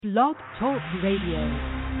Blog Talk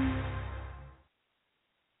Radio.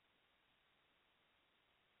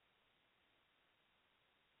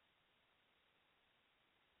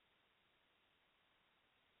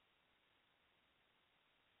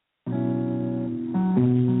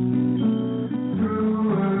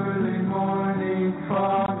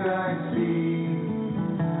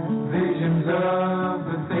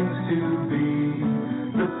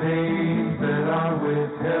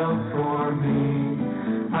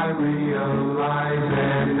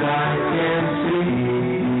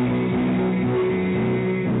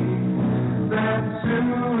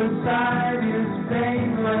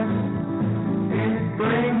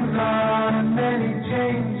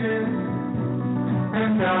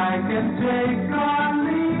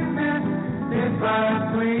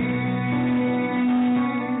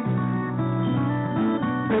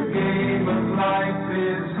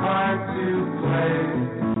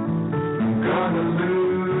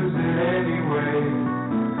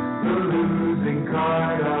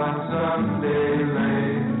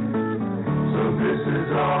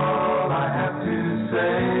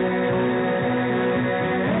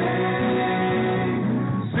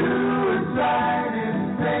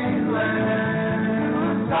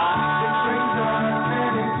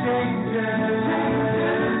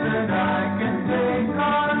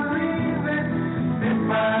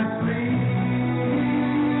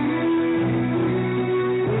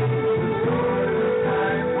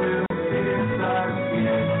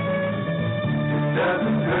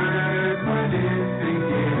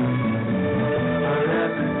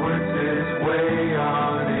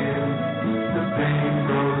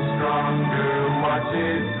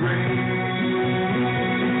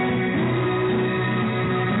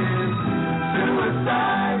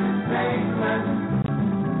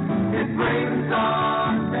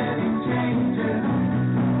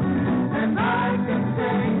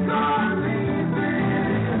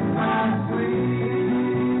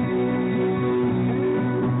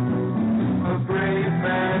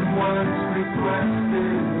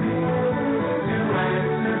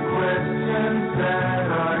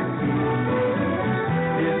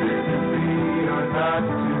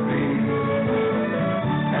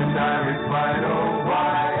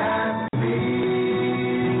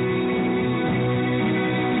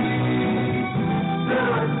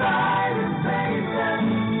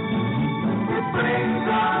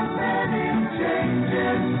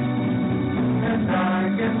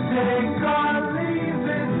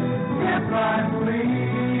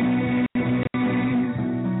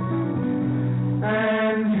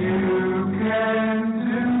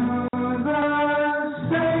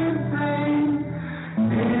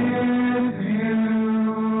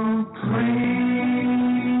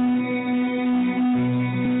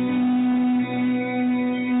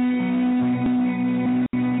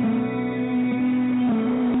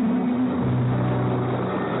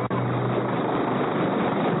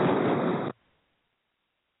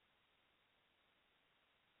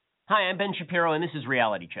 Hi, I'm Ben Shapiro, and this is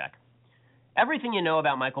Reality Check. Everything you know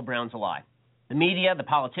about Michael Brown's a lie. The media, the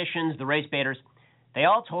politicians, the race baiters, they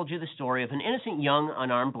all told you the story of an innocent young,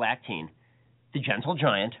 unarmed black teen, the gentle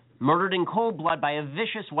giant, murdered in cold blood by a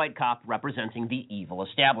vicious white cop representing the evil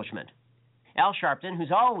establishment. Al Sharpton,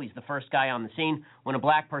 who's always the first guy on the scene when a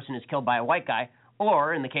black person is killed by a white guy,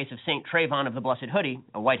 or, in the case of St. Trayvon of the Blessed Hoodie,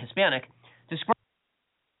 a white Hispanic, describes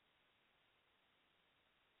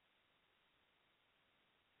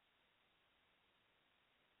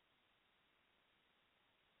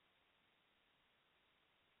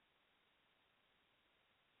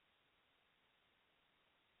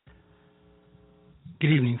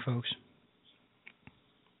Good evening, folks.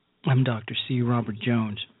 I'm Dr. C. Robert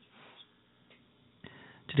Jones.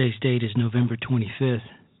 Today's date is November 25th,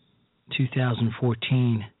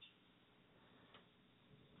 2014.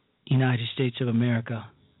 United States of America,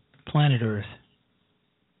 planet Earth,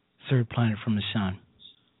 third planet from the sun.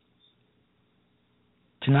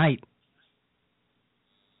 Tonight,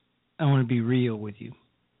 I want to be real with you.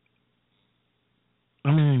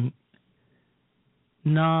 I'm in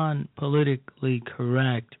non-politically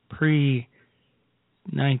correct,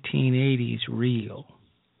 pre-1980s real.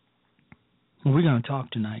 We're going to talk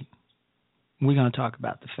tonight. We're going to talk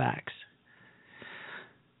about the facts.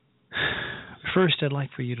 First, I'd like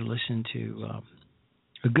for you to listen to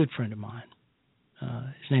a good friend of mine.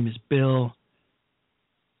 His name is Ben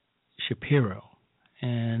Shapiro,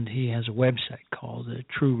 and he has a website called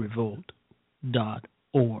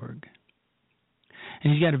truerevolt.org.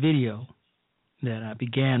 And he's got a video that I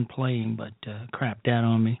began playing but crapped out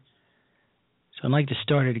on me. So I'd like to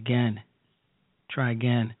start it again, try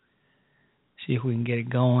again, see if we can get it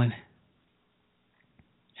going.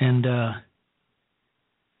 and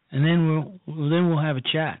then we'll have a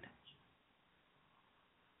chat.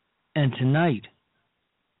 And tonight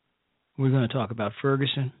we're going to talk about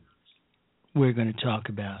Ferguson. We're going to talk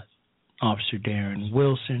about Officer Darren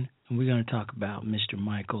Wilson, and we're going to talk about Mr.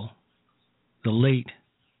 Michael, the late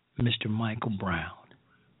Mr. Michael Brown.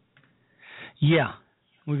 Yeah,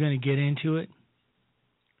 we're going to get into it.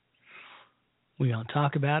 We're going to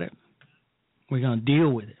talk about it. We're going to deal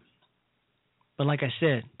with it. But like I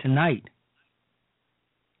said, tonight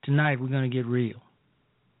we're going to get real.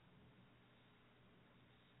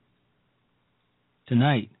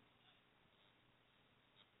 Tonight.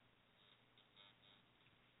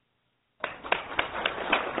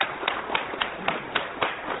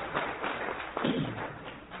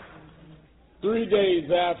 Three days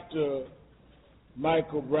after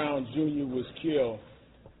Michael Brown Jr. was killed,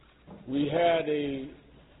 we had a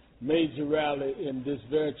major rally in this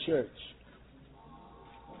very church.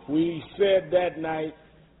 We said that night,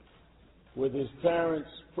 with his parents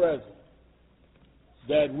present,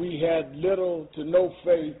 that we had little to no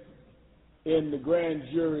faith in the grand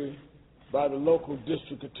jury by the local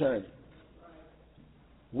district attorney.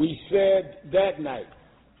 We said that night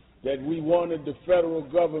that we wanted the federal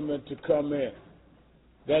government to come in.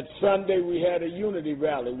 That Sunday we had a unity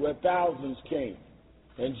rally where thousands came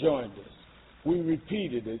and joined us. We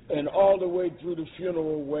repeated it, and all the way through the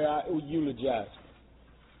funeral where I eulogized him.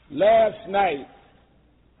 Last night,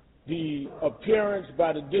 the appearance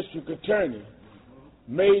by the district attorney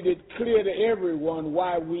made it clear to everyone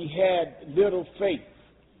why we had little faith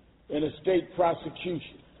in a state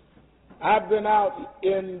prosecution. I've been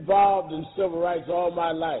involved in civil rights all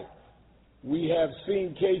my life. We have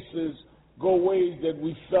seen cases go ways that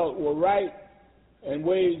we felt were right and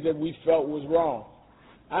ways that we felt was wrong.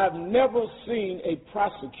 I've never seen a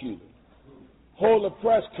prosecutor hold a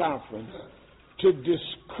press conference to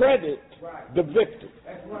discredit the victim.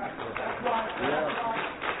 That's right. That's right.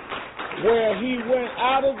 Where he went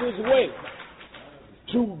out of his way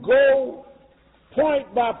to go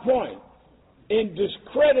point by point in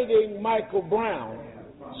discrediting Michael Brown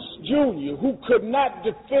Jr., who could not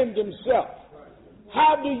defend himself.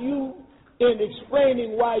 How do you, in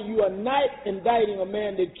explaining why you are not indicting a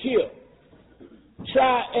man that killed,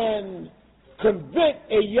 try and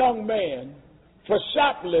convict a young man for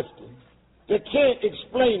shoplifting that can't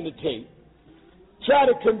explain the tape, try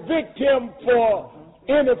to convict him for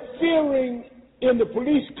interfering in the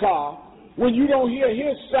police car when you don't hear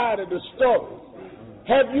his side of the story?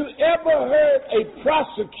 Have you ever heard a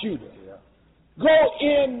prosecutor go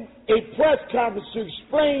in a press conference to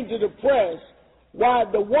explain to the press why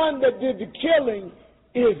the one that did the killing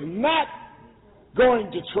is not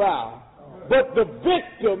going to trial, but the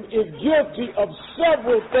victim is guilty of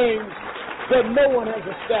several things that no one has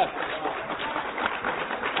established?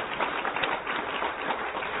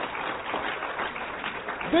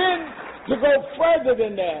 Then, to go further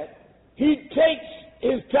than that, he takes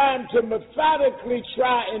his time to methodically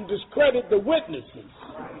try and discredit the witnesses.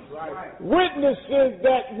 Witnesses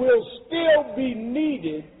that will still be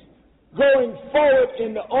needed going forward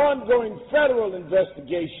in the ongoing federal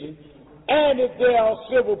investigation and if there are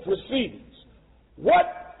civil proceedings.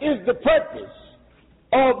 What is the purpose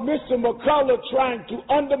of Mr. McCullough trying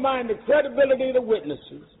to undermine the credibility of the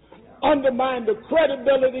witnesses, undermine the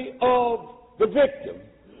credibility of the victim?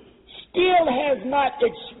 Still has not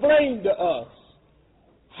explained to us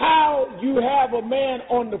how you have a man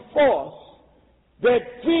on the force that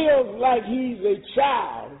feels like he's a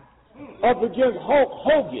child up against Hulk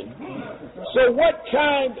Hogan. So what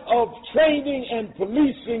kind of training and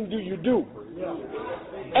policing do you do?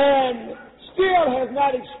 And still has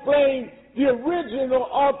not explained the original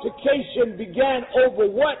altercation began over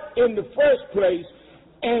what in the first place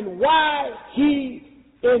and why he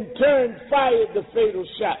in turn fired the fatal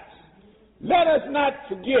shots. Let us not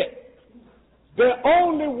forget, the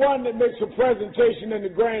only one that makes a presentation in the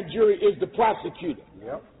grand jury is the prosecutor.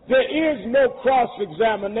 Yep. There is no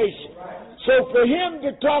cross-examination. So for him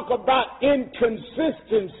to talk about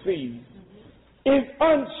inconsistencies is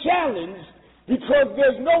unchallenged because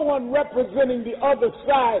there's no one representing the other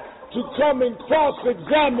side to come and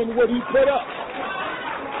cross-examine what he put up.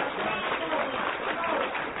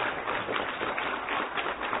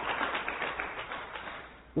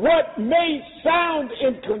 What may sound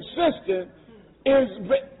inconsistent is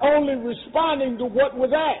only responding to what was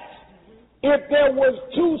asked. If there was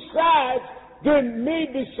two sides, then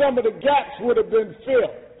maybe some of the gaps would have been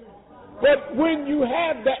filled. But when you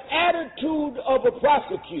have the attitude of a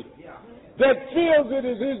prosecutor that feels it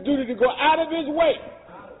is his duty to go out of his way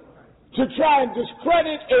to try and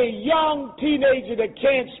discredit a young teenager that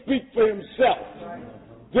can't speak for himself,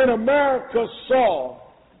 then America saw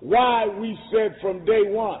why we said from day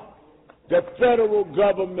one the federal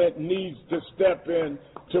government needs to step in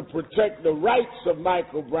to protect the rights of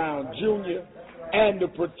Michael Brown Jr. and to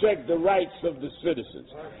protect the rights of the citizens.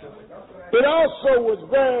 It also was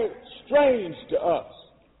very strange to us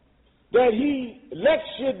that he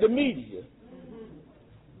lectured the media,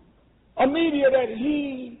 a media that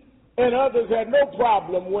he and others had no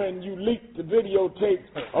problem when you leaked the videotape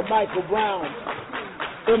of Michael Brown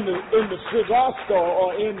in the cigar store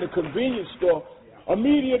or in the convenience store, a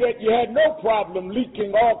media that you had no problem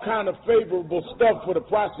leaking all kind of favorable stuff for the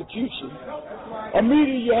prosecution, a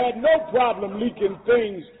media you had no problem leaking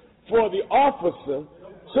things for the officer.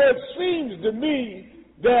 So it seems to me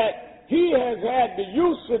that he has had the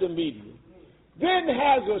use of the media, then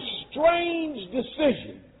has a strange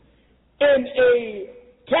decision in a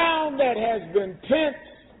town that has been tense,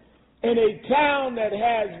 in a town that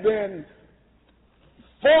has been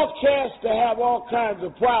forecast to have all kinds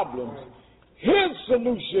of problems. His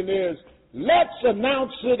solution is, let's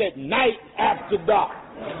announce it at night after dark.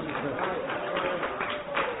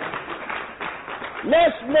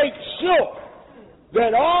 Let's make sure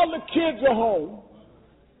that all the kids are home,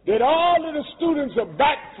 that all of the students are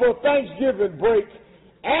back for Thanksgiving break,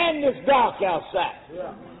 and it's dark outside.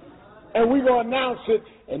 And we're going to announce it,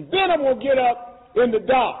 and then I'm going to get up in the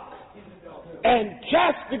dark and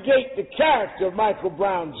castigate the character of Michael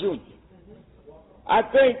Brown Jr. I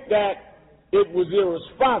think that it was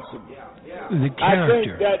irresponsible. I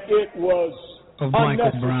think that it was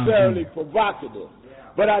unnecessarily provocative.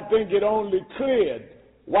 But I think it only cleared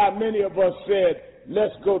why many of us said,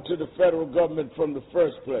 let's go to the federal government from the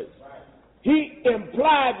first place. He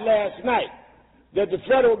implied last night that the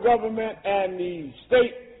federal government and the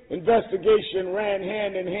state investigation ran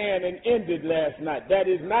hand in hand and ended last night. That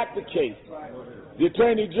is not the case. The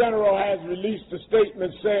Attorney General has released a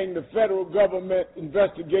statement saying the federal government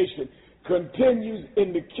investigation continues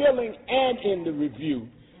in the killing and in the review.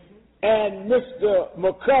 And Mr.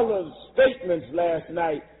 McCullough's statements last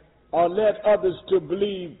night led others to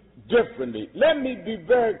believe differently. Let me be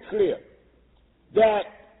very clear that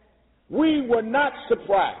we were not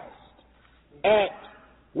surprised at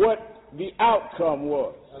what the outcome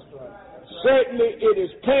was. Certainly it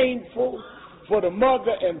is painful for the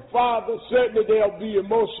mother and father. Certainly there'll be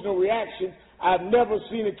emotional reaction. I've never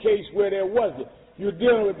seen a case where there wasn't. You're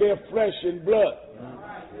dealing with their flesh and blood.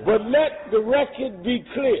 But let the record be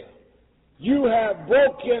clear. You have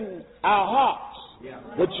broken our hearts,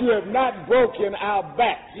 but you have not broken our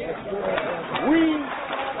backs.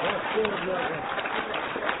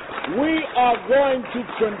 We are going to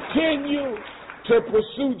continue to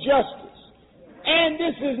pursue justice. And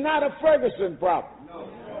this is not a Ferguson problem.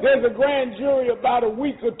 There's a grand jury about a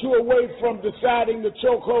week or two away from deciding the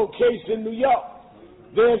chokehold case in New York.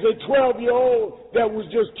 There's a 12-year-old that was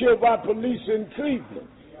just killed by police in Cleveland.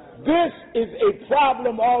 This is a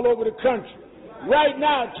problem all over the country. Right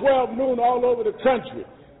now, at 12 noon, all over the country,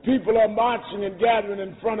 people are marching and gathering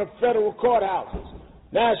in front of federal courthouses.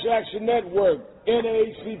 National Action Network,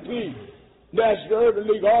 NAACP, National Urban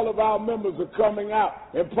League, all of our members are coming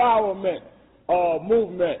out. Empowerment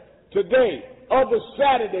movement. Today, other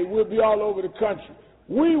Saturday, we'll be all over the country.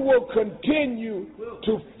 We will continue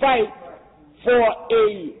to fight for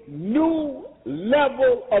a new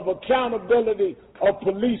level of accountability of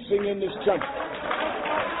policing in this country.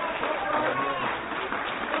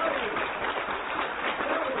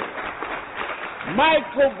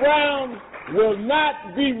 Michael Brown will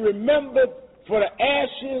not be remembered for the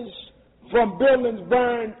ashes from buildings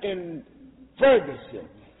burned in Ferguson.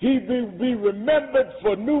 He will be remembered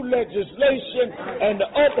for new legislation and the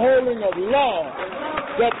upholding of law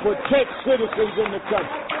that protects citizens in the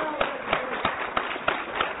country.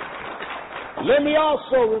 Let me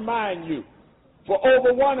also remind you, for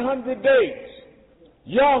over 100 days,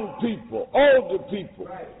 young people, older people,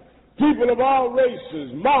 people of all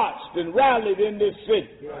races marched and rallied in this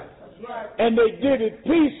city. And they did it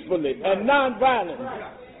peacefully and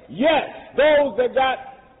nonviolently. Yes, those that got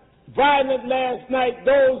violent last night,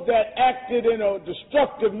 those that acted in a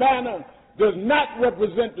destructive manner, does not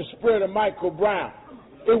represent the spirit of Michael Brown.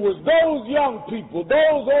 It was those young people,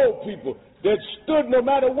 those old people that stood no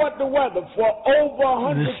matter what the weather for over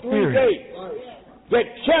 103 days, that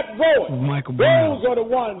kept going. Those are the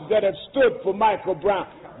ones that have stood for Michael Brown.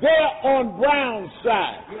 They're on Brown's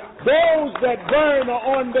side. Those that burn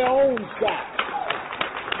are on their own side.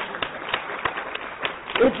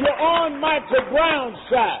 If you're on Michael Brown's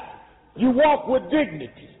side, you walk with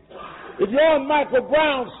dignity. If you're on Michael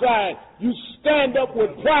Brown's side, you stand up with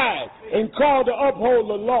pride and call to uphold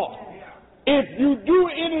the law. If you do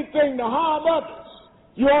anything to harm others,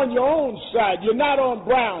 You're on your own side. You're not on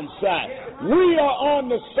Brown's side. We are on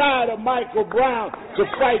the side of Michael Brown to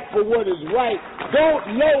fight for what is right.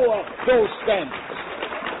 Don't lower those standards.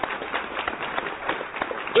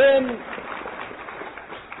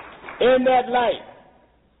 In that light,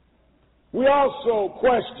 we also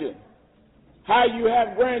question how you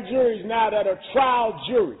have grand juries now that are trial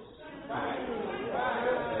juries.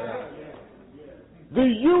 The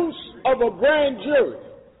use of a grand jury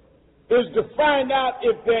is to find out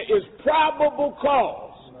if there is probable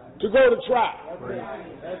cause to go to trial.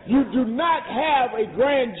 You do not have a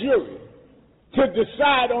grand jury to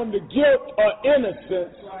decide on the guilt or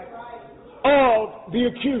innocence of the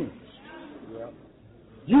accused.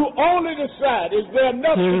 You only decide, is there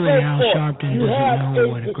enough Clearly, to Al go for? Sharpton You doesn't have know a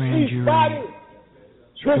what a grand deceased jury body.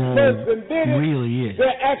 This person did it. really is.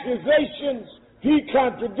 Their accusations, he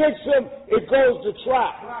contradicts them, it goes to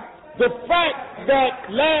trial. The fact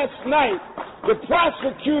that last night the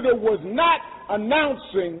prosecutor was not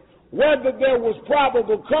announcing whether there was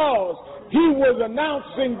probable cause, he was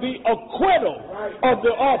announcing the acquittal of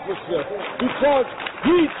the officer because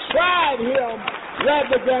he tried him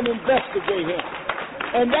rather than investigate him.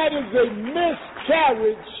 And that is a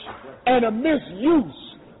miscarriage and a misuse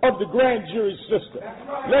of the grand jury system.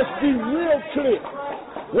 Let's be real clear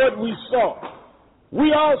what we saw.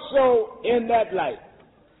 We also, in that light,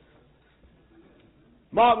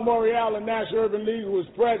 Mark Morial of National Urban League, who was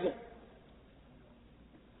present,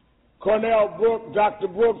 Cornell Brooks, Dr.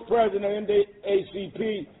 Brooks, president of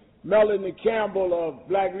NAACP, Melanie Campbell of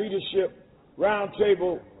Black Leadership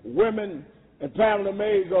Roundtable Women, and Pamela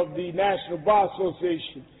Mays of the National Bar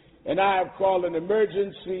Association, and I have called an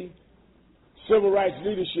emergency civil rights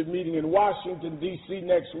leadership meeting in Washington, D.C.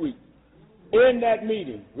 next week. In that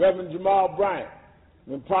meeting, Reverend Jamal Bryant,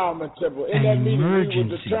 Empowerment Temple, in that meeting we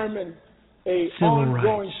will determine an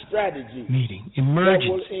ongoing strategy that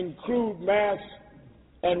will include mass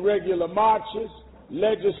and regular marches,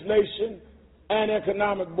 legislation, and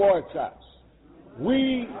economic boycotts.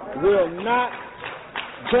 We will not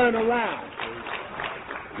turn around.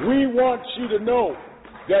 We want you to know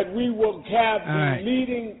that we will have the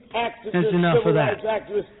leading activists, civil rights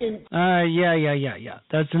activists in... Yeah.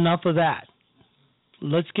 That's enough of that.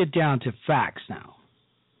 Let's get down to facts now.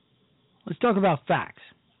 Let's talk about facts.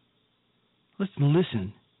 Let's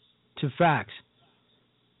listen to facts.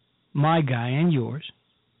 My guy and yours,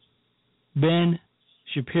 Ben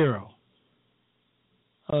Shapiro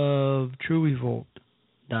of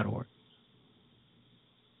TrueRevolt.org.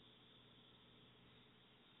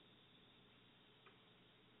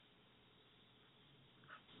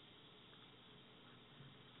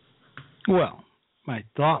 Well, I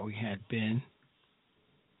thought we had Ben.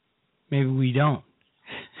 Maybe we don't.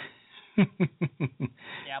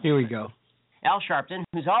 Here we go. Al Sharpton,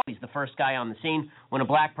 who's always the first guy on the scene when a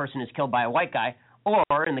black person is killed by a white guy,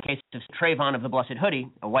 or, in the case of Trayvon of the Blessed Hoodie,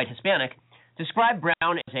 a white Hispanic, described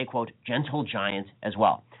Brown as a, quote, gentle giant as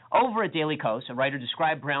well. Over at Daily Kos, a writer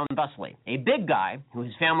described Brown thusly: a big guy who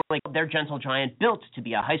his family called their gentle giant, built to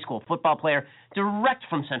be a high school football player direct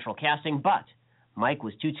from Central Casting, but Mike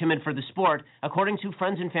was too timid for the sport. According to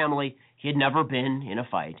friends and family, he had never been in a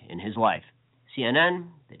fight in his life. CNN,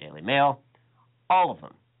 the Daily Mail, all of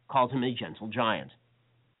them called him a gentle giant.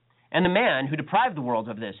 And the man who deprived the world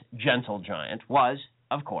of this gentle giant was,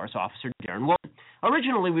 of course, Officer Darren Wilson.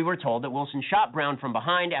 Originally, we were told that Wilson shot Brown from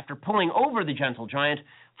behind after pulling over the gentle giant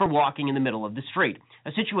for walking in the middle of the street,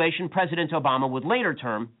 a situation President Obama would later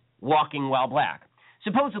term walking while black.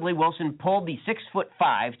 Supposedly, Wilson pulled the 6'5",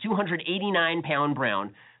 289-pound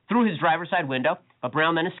Brown through his driver's side window, but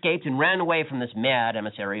Brown then escaped and ran away from this mad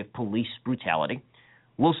emissary of police brutality.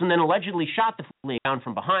 Wilson then allegedly shot the fleeing Brown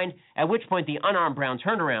from behind, at which point the unarmed Brown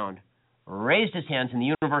turned around, raised his hands in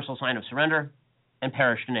the universal sign of surrender, and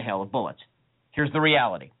perished in a hail of bullets. Here's the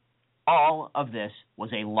reality. All of this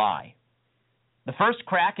was a lie. The first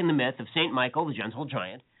crack in the myth of St. Michael, the gentle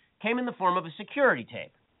giant, came in the form of a security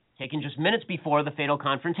tape, taken just minutes before the fatal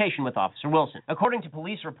confrontation with Officer Wilson. According to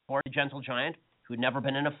police report, the gentle giant, who had never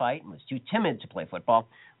been in a fight and was too timid to play football,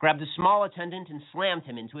 grabbed a small attendant and slammed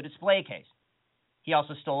him into a display case. He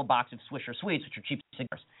also stole a box of Swisher Sweets, which are cheap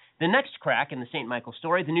cigars. The next crack in the St. Michael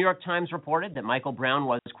story, the New York Times reported that Michael Brown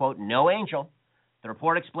was, quote, no angel. The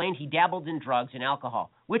report explained he dabbled in drugs and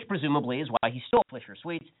alcohol, which presumably is why he stole Swisher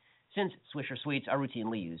Sweets, since Swisher Sweets are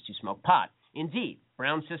routinely used to smoke pot. Indeed,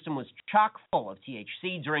 Brown's system was chock full of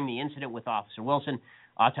THC during the incident with Officer Wilson,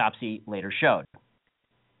 autopsy later showed.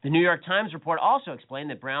 The New York Times report also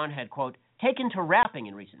explained that Brown had, quote, taken to rapping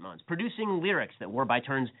in recent months, producing lyrics that were by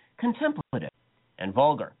turns contemplative and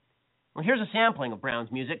vulgar. Well, here's a sampling of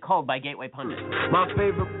Brown's music culled by Gateway Pundit. My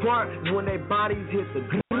favorite part is when their bodies hit the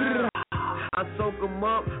ground. I soak them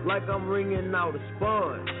up like I'm wringing out a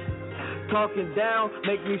sponge. Talking down,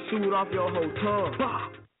 make me shoot off your whole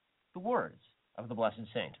tongue. The words of the Blessed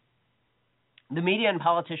Saint. The media and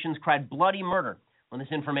politicians cried bloody murder when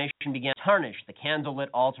this information began to tarnish the candlelit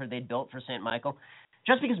altar they'd built for St. Michael.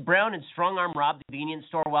 Just because Brown had strong-arm robbed the convenience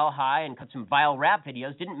store well high and cut some vile rap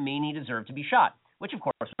videos didn't mean he deserved to be shot, which of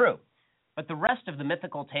course was true. But the rest of the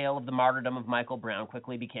mythical tale of the martyrdom of Michael Brown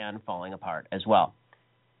quickly began falling apart as well.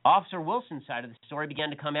 Officer Wilson's side of the story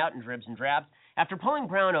began to come out in dribs and drabs. After pulling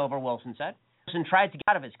Brown over, Wilson said, Wilson tried to get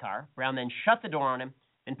out of his car. Brown then shut the door on him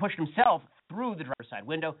and pushed himself through the driver's side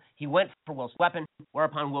window. He went for Wilson's weapon,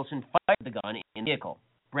 whereupon Wilson fired the gun in the vehicle.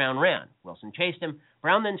 Brown ran. Wilson chased him.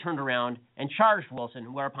 Brown then turned around and charged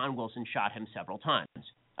Wilson, whereupon Wilson shot him several times.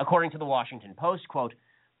 According to the Washington Post, quote,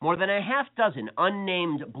 more than a half dozen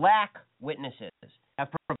unnamed black witnesses have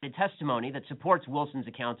provided testimony that supports Wilson's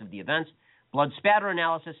accounts of the events. Blood spatter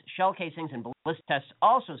analysis, shell casings, and ballistic tests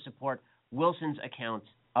also support Wilson's accounts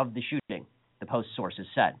of the shooting, the Post sources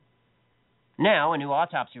said. Now, a new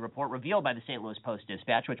autopsy report revealed by the St. Louis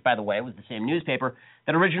Post-Dispatch, which, by the way, was the same newspaper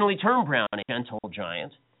that originally termed Brown a gentle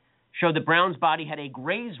giant, showed that Brown's body had a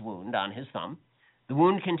graze wound on his thumb. The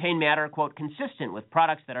wound contained matter, quote, consistent with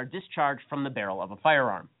products that are discharged from the barrel of a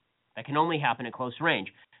firearm. That can only happen at close range.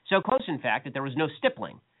 So close, in fact, that there was no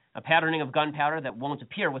stippling, a patterning of gunpowder that won't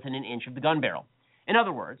appear within an inch of the gun barrel. In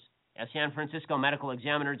other words, as San Francisco medical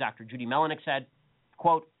examiner Dr. Judy Melanik said,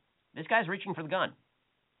 quote, this guy's reaching for the gun.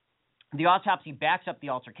 The autopsy backs up the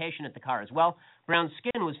altercation at the car as well. Brown's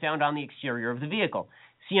skin was found on the exterior of the vehicle.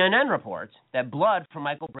 CNN reports that blood from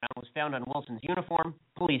Michael Brown was found on Wilson's uniform,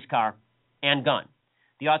 police car, and gun.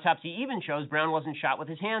 The autopsy even shows Brown wasn't shot with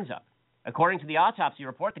his hands up. According to the autopsy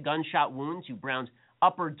report, the gunshot wound to Brown's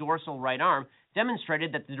upper dorsal right arm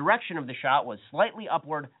demonstrated that the direction of the shot was slightly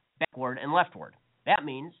upward, backward, and leftward. That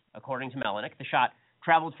means, according to Melanik, the shot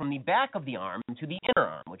traveled from the back of the arm to the inner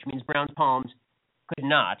arm, which means Brown's palms could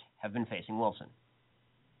not have been facing Wilson.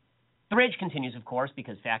 The rage continues, of course,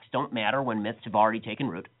 because facts don't matter when myths have already taken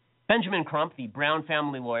root. Benjamin Crump, the Brown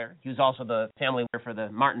family lawyer, he was also the family lawyer for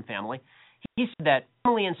the Martin family, he said that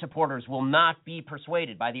family and supporters will not be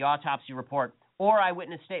persuaded by the autopsy report or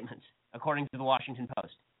eyewitness statements, according to the Washington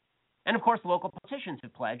Post. And, of course, local politicians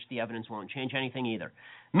have pledged the evidence won't change anything either.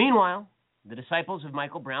 Meanwhile, the disciples of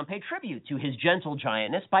Michael Brown pay tribute to his gentle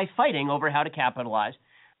giantness by fighting over how to capitalize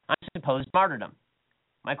on supposed martyrdom.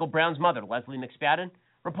 Michael Brown's mother, Leslie McSpadden,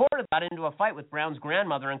 reported got into a fight with Brown's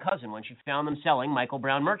grandmother and cousin when she found them selling Michael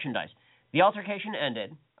Brown merchandise. The altercation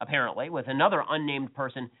ended, apparently, with another unnamed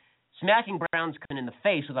person smacking Brown's cousin in the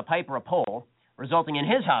face with a pipe or a pole, resulting in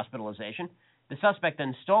his hospitalization. The suspect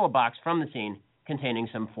then stole a box from the scene containing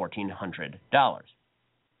some $1,400.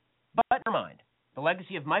 But never mind. The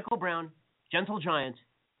legacy of Michael Brown, gentle giant,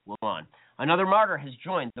 will go on. Another martyr has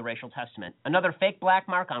joined the racial testament, another fake black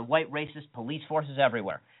mark on white racist police forces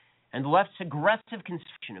everywhere. And the left's aggressive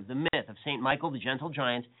construction of the myth of St. Michael the Gentle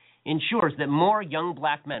Giant ensures that more young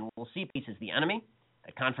black men will see peace as the enemy,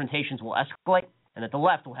 that confrontations will escalate, and that the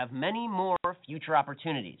left will have many more future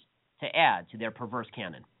opportunities to add to their perverse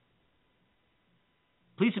canon.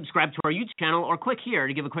 Please subscribe to our YouTube channel or click here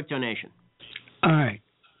to give a quick donation. All right.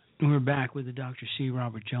 We're back with the Dr. C.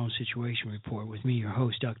 Robert Jones Situation Report with me, your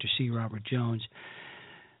host, Dr. C. Robert Jones.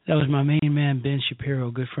 That was my main man, Ben Shapiro,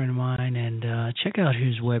 a good friend of mine, and check out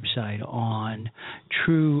his website on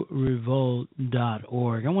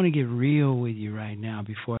truerevolt.org. I want to get real with you right now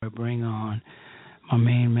before I bring on my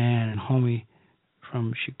main man and homie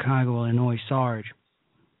from Chicago, Illinois, Sarge.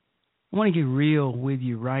 I want to get real with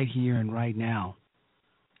you right here and right now.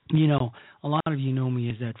 You know, a lot of you know me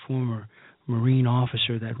as that former Marine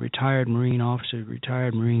officer, that retired Marine officer,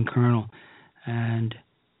 retired Marine colonel, and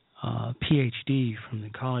PhD from the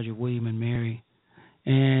College of William and Mary.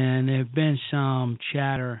 And there have been some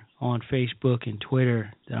chatter on Facebook and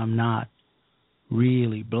Twitter that I'm not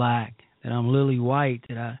really black, that I'm lily white,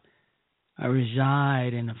 that I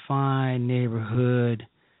reside in a fine neighborhood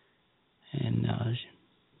in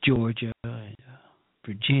Georgia and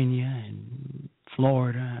Virginia and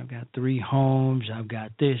Florida. I've got 3 homes. I've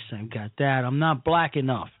got this. I've got that. I'm not black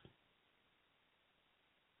enough.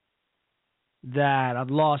 That I've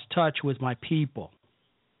lost touch with my people.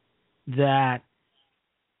 That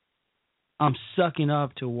I'm sucking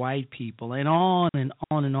up to white people. And on and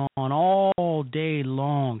on and on all day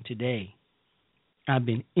long today. I've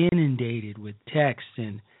been inundated with texts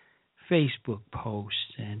and Facebook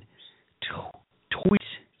posts and tweets.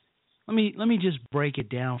 Let me just break it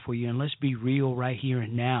down for you, and let's be real right here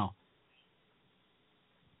and now.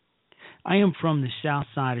 I am from the south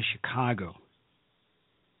side of Chicago.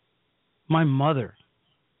 My mother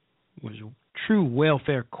was a true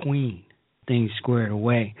welfare queen. Things squared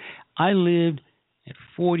away. I lived at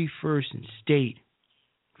 41st and State,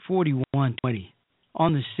 4120,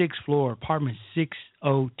 on the 6th floor, apartment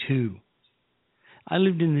 602. I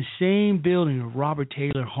lived in the same building of Robert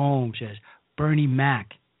Taylor Holmes as Bernie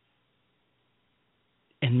Mac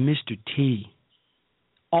and Mr. T.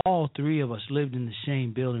 All three of us lived in the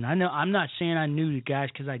same building. I know I'm not saying I knew the guys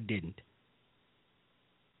because I didn't.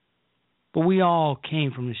 But we all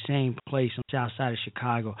came from the same place on the south side of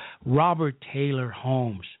Chicago, Robert Taylor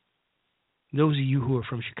Holmes. Those of you who are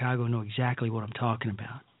from Chicago know exactly what I'm talking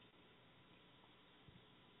about.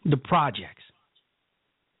 The projects.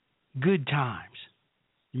 Good Times.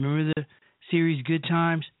 You remember the series Good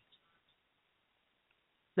Times?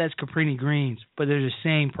 That's Cabrini Greens, but they're the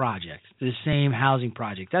same projects, the same housing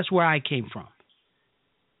project. That's where I came from.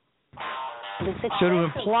 So to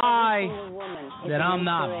imply that I'm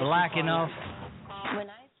not black enough,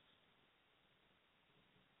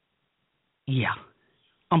 yeah,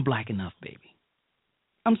 I'm black enough, baby.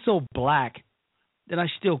 I'm so black that I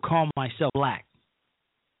still call myself black.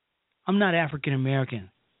 I'm not African American.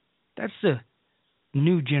 That's the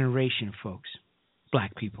new generation of folks,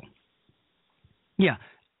 black people. Yeah,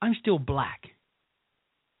 I'm still black.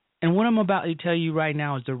 And what I'm about to tell you right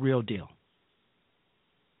now is the real deal.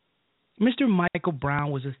 Mr. Michael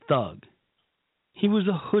Brown was a thug. He was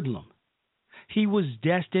a hoodlum. He was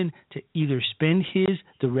destined to either spend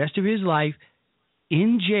the rest of his life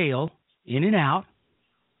in jail, in and out,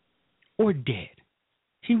 or dead.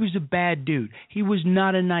 He was a bad dude. He was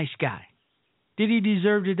not a nice guy. Did he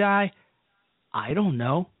deserve to die? I don't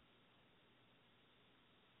know.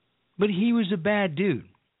 But he was a bad dude.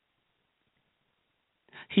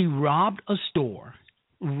 He robbed a store,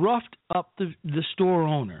 roughed up the store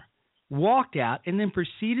owner, walked out, and then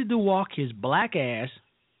proceeded to walk his black ass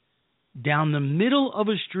down the middle of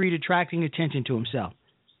a street, attracting attention to himself.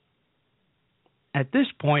 At this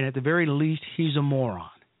point, at the very least, he's a moron.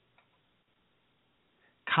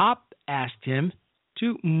 Cop asked him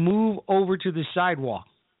to move over to the sidewalk.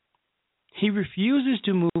 He refuses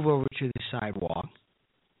to move over to the sidewalk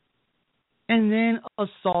and then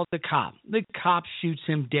assaults the cop. The cop shoots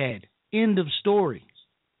him dead. End of story.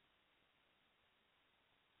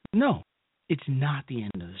 No, it's not the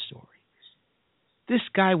end of the story. This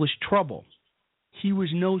guy was trouble. He was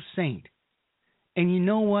no saint. And you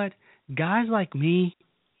know what? Guys like me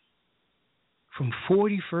from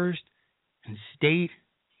 41st and State,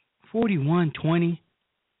 4120,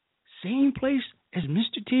 same place as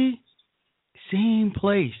Mr. T, same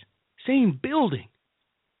place, same building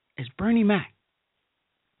as Bernie Mac.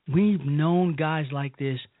 We've known guys like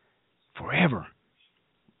this forever.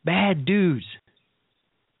 Bad dudes.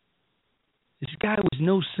 This guy was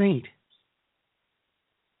no saint.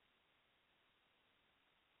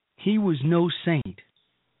 He was no saint.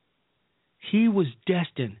 He was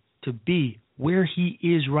destined to be where he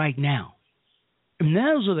is right now. And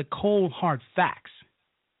those are the cold, hard facts.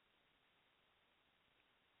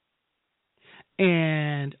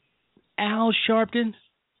 And Al Sharpton,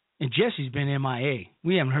 and Jesse's been MIA.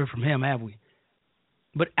 We haven't heard from him, have we?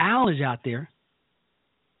 But Al is out there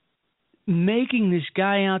making this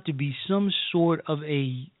guy out to be some sort of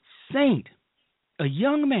a saint, a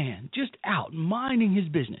young man just out minding his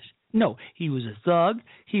business. No, he was a thug,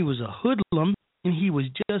 he was a hoodlum, and he was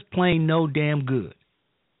just plain no damn good.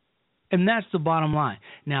 And that's the bottom line.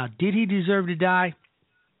 Now, did he deserve to die?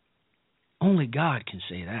 Only God can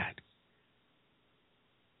say that.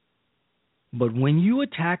 But when you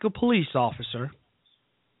attack a police officer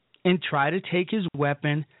and try to take his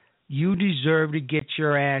weapon, you deserve to get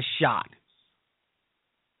your ass shot.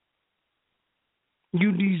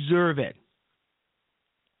 You deserve it.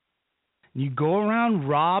 You go around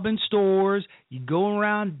robbing stores, you go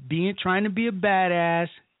around trying to be a badass,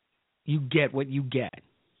 you get what you get.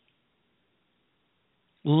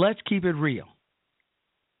 Let's keep it real.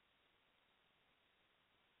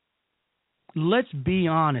 Let's be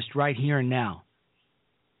honest right here and now.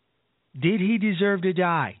 Did he deserve to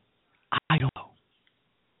die? I don't know.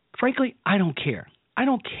 Frankly, I don't care. I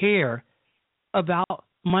don't care about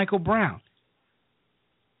Michael Brown.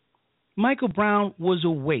 Michael Brown was a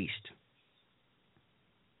waste.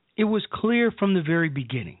 It was clear from the very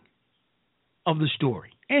beginning of the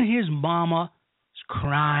story. And his mama was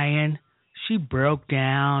crying. She broke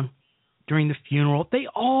down during the funeral. They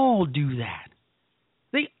all do that.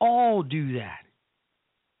 They all do that.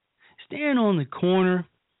 Stand on the corner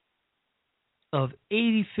of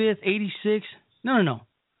 85th, 86. No.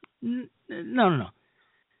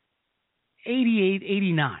 88,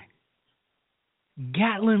 89.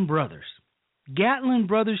 Gatlin Brothers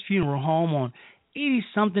Funeral Home on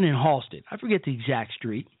 80-something in Halsted. I forget the exact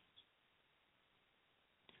street.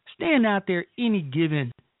 Stand out there any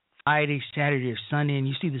given Friday, Saturday, or Sunday, and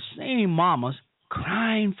you see the same mamas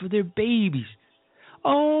crying for their babies.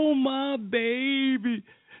 Oh, my baby,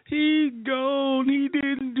 he's gone. He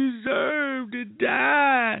didn't deserve to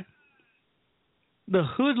die. The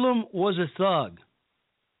hoodlum was a thug.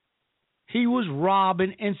 He was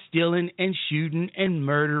robbing and stealing and shooting and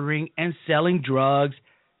murdering and selling drugs.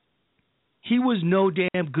 He was no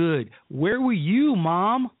damn good. Where were you,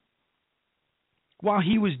 Mom, while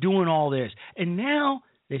he was doing all this? And now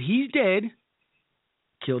that he's dead,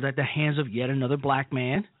 killed at the hands of yet another black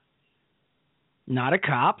man, not a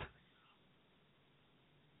cop,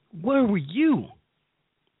 where were you?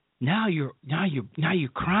 Now you're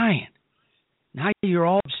crying. Now you're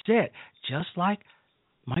all upset, just like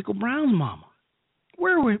Michael Brown's mama.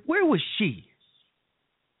 Where was she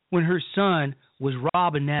when her son was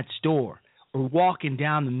robbing that store or walking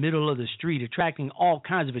down the middle of the street, attracting all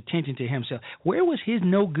kinds of attention to himself? Where was his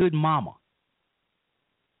no good mama?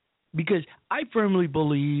 Because I firmly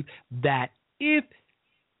believe that if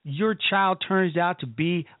your child turns out to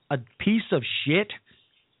be a piece of shit,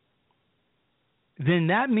 then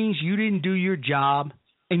that means you didn't do your job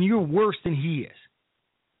and you're worse than he is.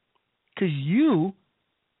 Because you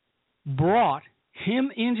brought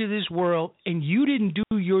him into this world and you didn't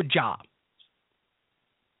do your job.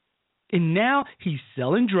 And now he's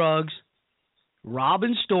selling drugs,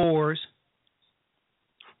 robbing stores,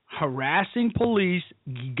 harassing police,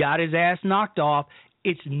 got his ass knocked off.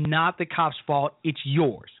 It's not the cop's fault, it's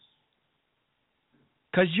yours.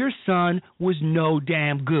 Because your son was no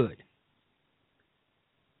damn good.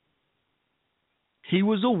 He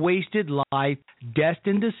was a wasted life,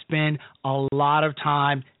 destined to spend a lot of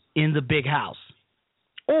time in the big house.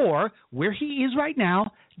 Or, where he is right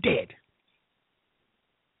now, dead.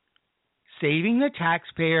 Saving the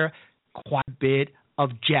taxpayer quite a bit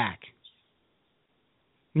of jack.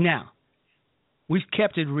 Now, we've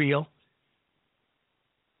kept it real.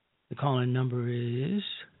 The call-in number is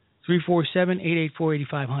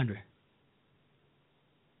 347-884-8500.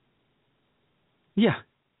 Yeah,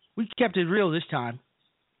 we kept it real this time.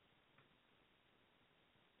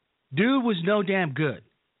 Dude was no damn good.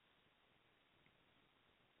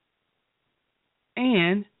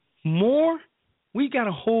 And more, we got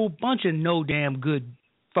a whole bunch of no damn good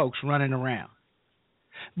folks running around.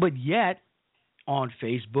 But yet, on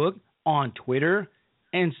Facebook, on Twitter,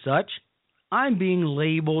 and such, I'm being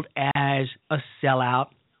labeled as a sellout,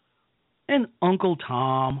 and Uncle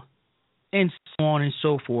Tom, and so on and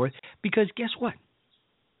so forth, because guess what?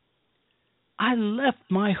 I left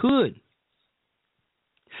my hood.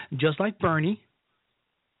 Just like Bernie,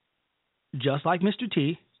 just like Mr.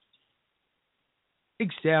 T,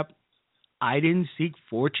 except I didn't seek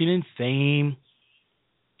fortune and fame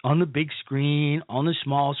on the big screen, on the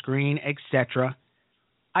small screen, etc.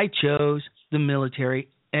 I chose the military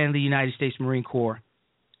and the United States Marine Corps.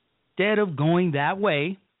 Instead of going that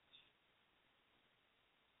way,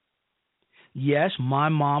 yes, my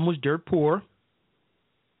mom was dirt poor,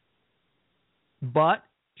 but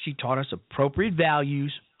she taught us appropriate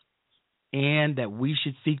values and that we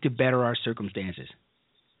should seek to better our circumstances.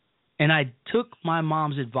 And I took my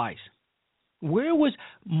mom's advice. Where was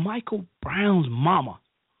Michael Brown's mama?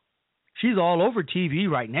 She's all over TV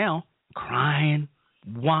right now, crying,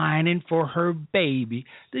 whining for her baby,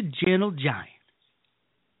 the gentle giant.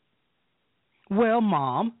 Well,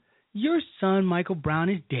 Mom, your son Michael Brown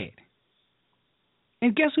is dead.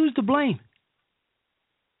 And guess who's to blame?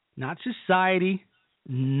 Not society,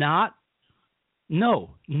 not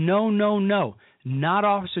Officer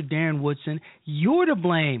Darren Woodson. You're to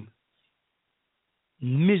blame,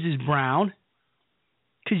 Mrs. Brown,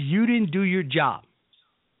 because you didn't do your job.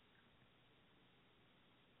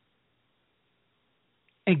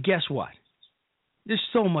 And guess what? There's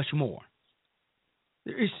so much more.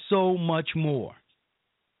 There is so much more.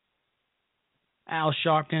 Al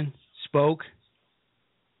Sharpton spoke,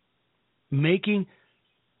 making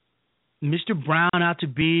Mr. Brown out to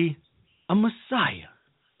be a messiah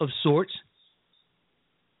of sorts.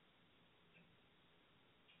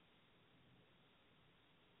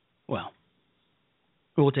 Well,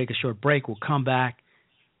 we'll take a short break. We'll come back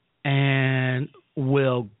and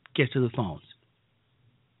we'll get to the phones.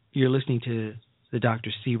 You're listening to the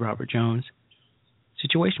Dr. C. Robert Jones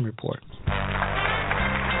Situation Report.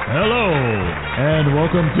 Hello, and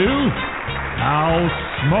welcome to How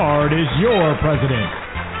Smart is Your President?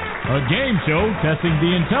 A game show testing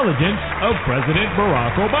the intelligence of President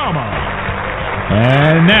Barack Obama.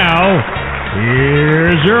 And now,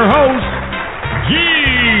 here's your host,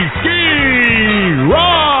 Ski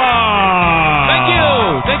Rock.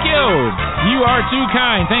 Thank you. You are too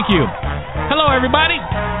kind. Thank you. Hello, everybody,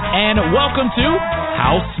 and welcome to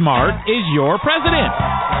How Smart is Your President?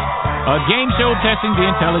 A game show testing the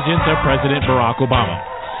intelligence of President Barack Obama.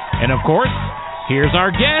 And of course, here's our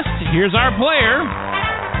guest, here's our player.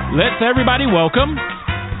 Let's everybody welcome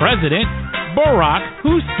President Barack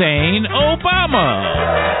Hussein Obama.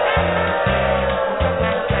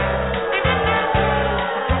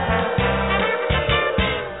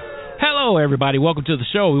 Hello, everybody. Welcome to the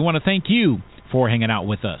show. We want to thank you for hanging out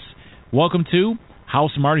with us. Welcome to How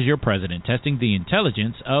Smart is Your President? Testing the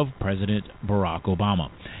intelligence of President Barack Obama.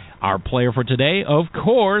 Our player for today, of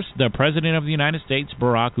course, the President of the United States,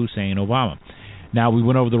 Barack Hussein Obama. Now, we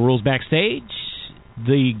went over the rules backstage.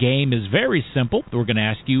 The game is very simple. We're going to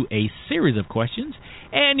ask you a series of questions,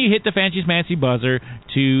 and you hit the fancy buzzer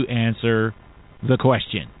to answer the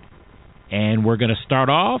question. And we're going to start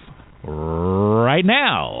off right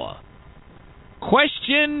now.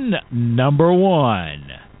 Question number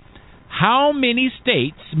 1. How many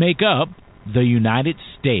states make up the United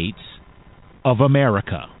States of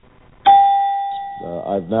America?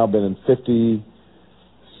 I've now been in 57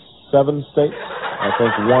 states. I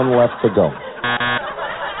think one left to go.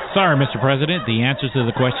 Sorry, Mr. President. The answer to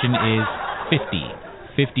the question is 50.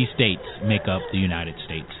 50 states make up the United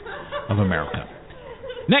States of America.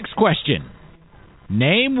 Next question.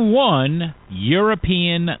 Name one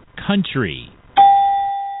European country.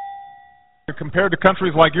 Compared to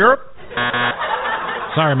countries like Europe?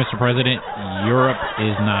 Sorry, Mr. President. Europe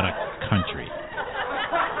is not a country.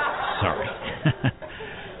 Sorry.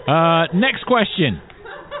 Next question.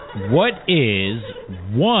 What is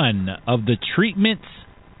one of the treatments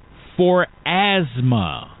for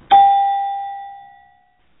asthma?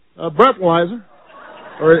 A breathalyzer.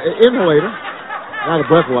 Or an inhalator. Not a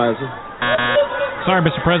breathalyzer. Sorry,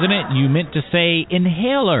 Mr. President. You meant to say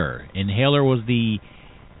inhaler. Inhaler was the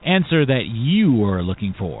answer that you were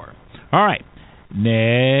looking for. All right.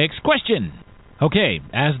 Next question. Okay.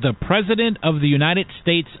 As the President of the United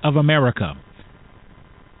States of America,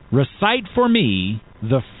 recite for me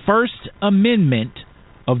the First Amendment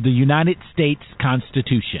of the United States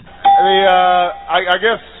Constitution. I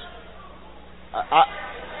guess.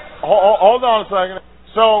 Hold on a second.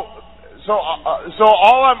 So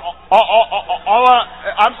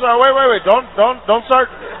I'm sorry. Wait. Don't start.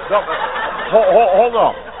 Hold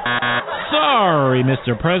on. Sorry,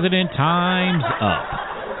 Mr. President. Time's up.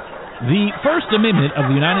 The First Amendment of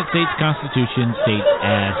the United States Constitution states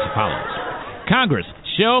as follows. Congress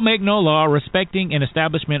shall make no law respecting an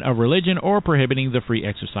establishment of religion or prohibiting the free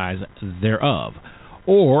exercise thereof,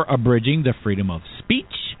 or abridging the freedom of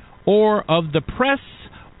speech, or of the press,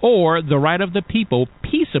 or the right of the people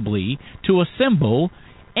peaceably to assemble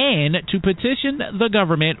and to petition the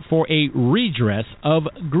government for a redress of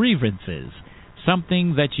grievances,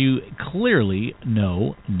 something that you clearly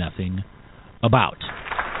know nothing about.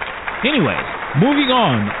 Anyways, moving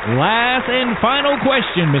on. Last and final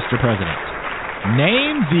question, Mr. President.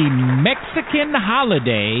 Name the Mexican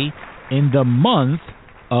holiday in the month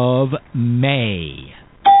of May.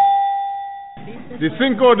 De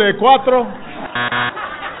cinco de cuatro.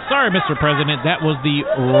 Sorry, Mr. President, that was the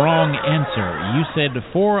wrong answer. You said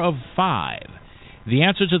 4 of 5. The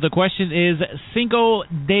answer to the question is Cinco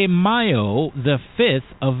de Mayo, the 5th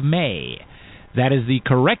of May. That is the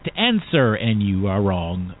correct answer, and you are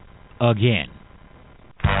wrong again.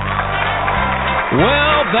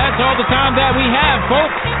 Well, that's all the time that we have,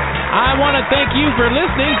 folks. I want to thank you for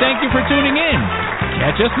listening. Thank you for tuning in.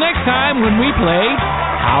 Catch us next time when we play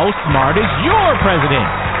How Smart is Your President?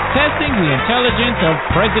 Testing the intelligence of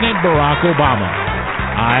President Barack Obama.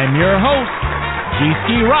 I'm your host,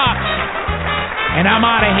 G-Ski Rock, and I'm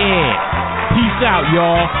out of here. Peace out,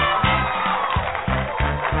 y'all.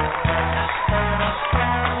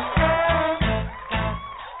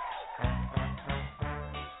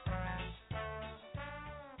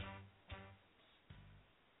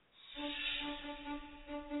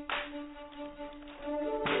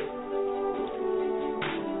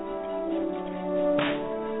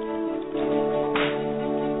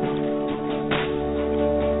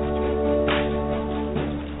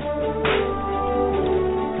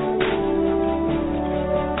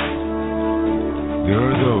 There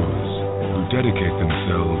are those who dedicate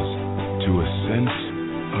themselves to a sense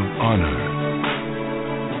of honor,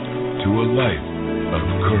 to a life of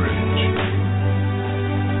courage,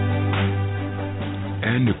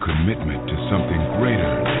 and a commitment to something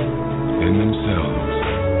greater than themselves.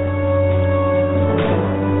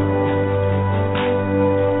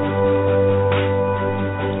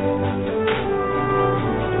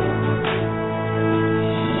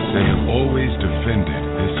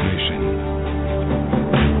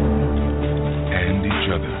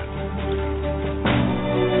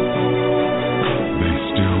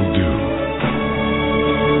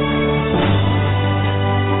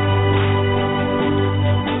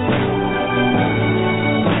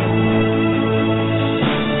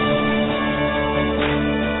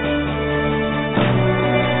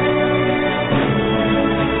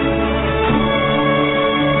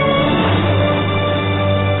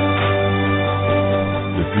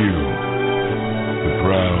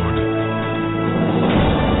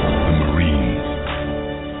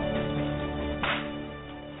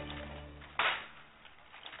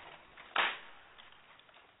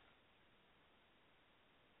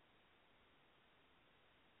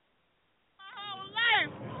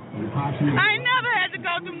 I ain't never had to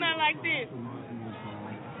go through nothing like this.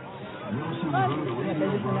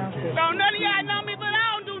 Don't none of y'all know me, but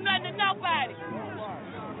I don't do nothing to nobody.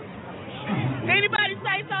 Anybody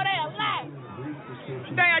say so, they a lie.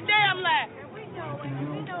 They a damn lie.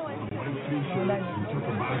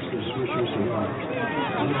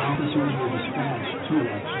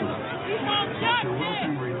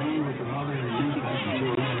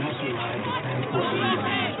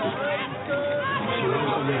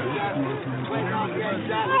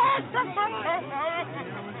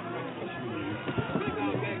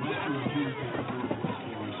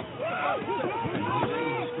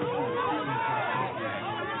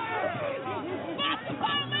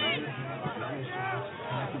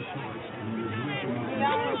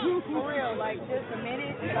 For real, like just a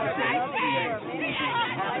minute. That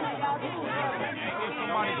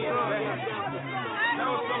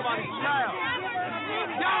was somebody's child.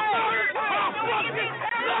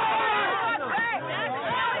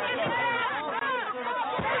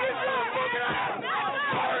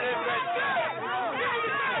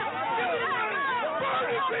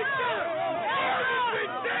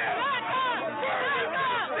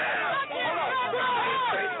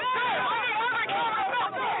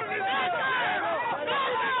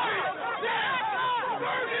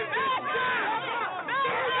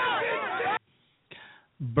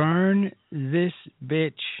 Burn this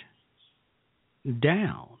bitch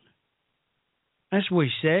down. That's what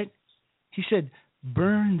he said. He said,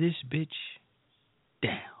 burn this bitch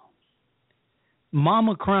down.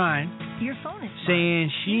 Mama crying, Your phone is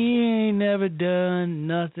saying she ain't never done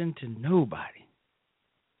nothing to nobody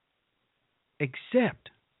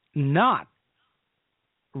except not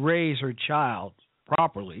raise her child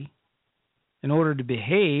properly in order to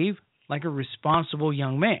behave like a responsible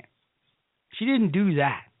young man. She didn't do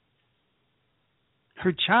that.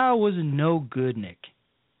 Her child was a no good, Nick.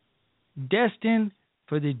 Destined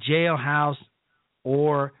for the jailhouse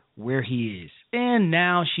or where he is. And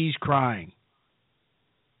now she's crying.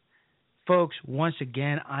 Folks, once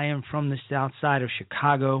again, I am from the south side of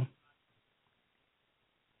Chicago.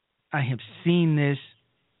 I have seen this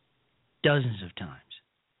dozens of times.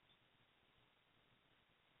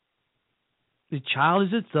 The child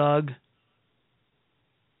is a thug,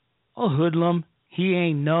 a hoodlum. He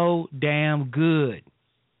ain't no damn good.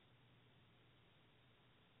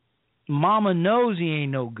 Mama knows he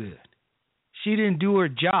ain't no good. She didn't do her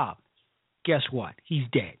job. Guess what? He's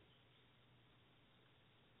dead.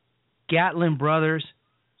 Gatlin Brothers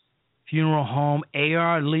Funeral Home,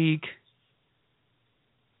 AR leak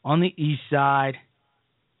on the east side.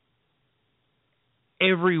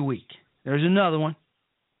 Every week. There's another one.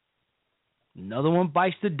 Another one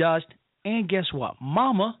bites the dust. And guess what?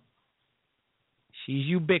 Mama, she's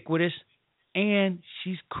ubiquitous, and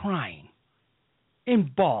she's crying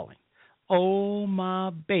and bawling. Oh, my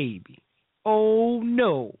baby. Oh,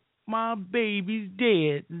 no. My baby's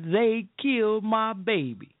dead. They killed my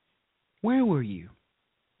baby. Where were you?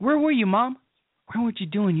 Where were you, Mom? Why weren't you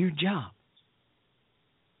doing your job?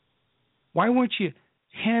 Why weren't you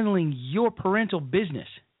handling your parental business?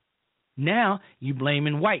 Now you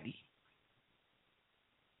blaming Whitey.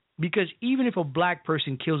 Because even if a black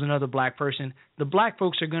person kills another black person, the black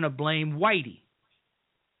folks are going to blame Whitey.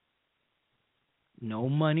 No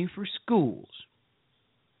money for schools.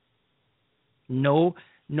 No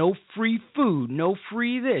free food. No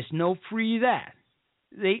free this. No free that.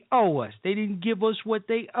 They owe us. They didn't give us what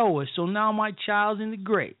they owe us, so now my child's in the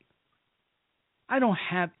grave. I don't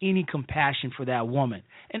have any compassion for that woman.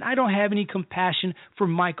 And I don't have any compassion for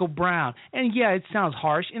Michael Brown. And yeah, it sounds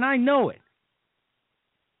harsh, and I know it.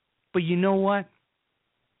 But you know what?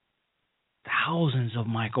 Thousands of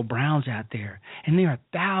Michael Browns out there. And there are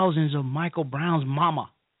thousands of Michael Brown's mama.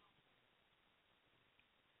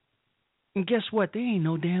 And guess what? They ain't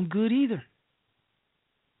no damn good either.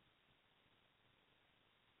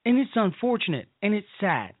 And it's unfortunate, and it's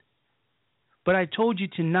sad. But I told you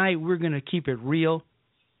tonight we're going to keep it real,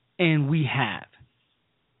 and we have.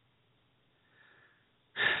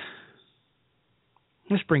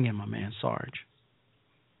 Let's bring in my man, Sarge.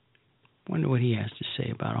 Wonder what he has to say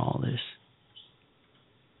about all this.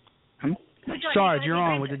 Sarge, you're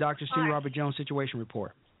on with the Dr. C. Robert Jones Situation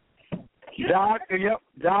Report. Doc,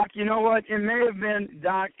 Doc, you know what? It may have been,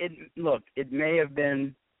 Doc, it may have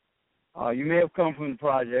been, you may have come from the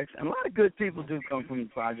projects, and a lot of good people do come from the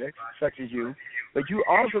projects, such as you, but you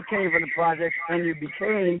also came from the projects, and you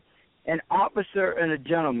became an officer and a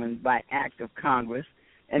gentleman by act of Congress,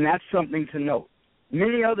 and that's something to note.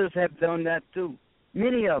 Many others have done that, too.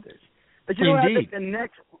 Many others. But you know what I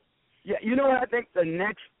think the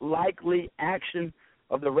next likely action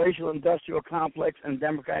of the racial industrial complex and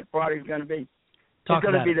Democratic Party is going to be? Talk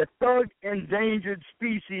it's going to be it. the Third Endangered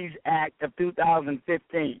Species Act of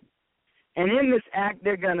 2015. And in this act,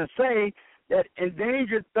 they're going to say that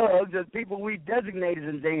endangered thugs, or people we designate as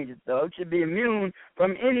endangered thugs, should be immune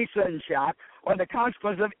from any sudden shock or the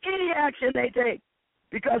consequence of any action they take,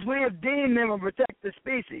 because we have deemed them a protected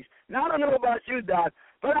species. Now, I don't know about you, Doc,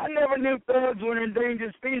 but I never knew thugs were an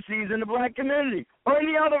endangered species in the black community, or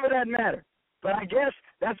any other for that matter. But I guess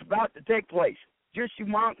that's about to take place. Just you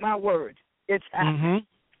mark my words. It's happening.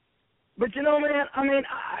 But, you know, man, I mean,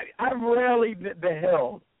 I rarely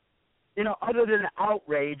beheld, you know, other than the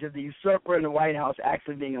outrage of the usurper in the White House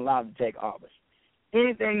actually being allowed to take office.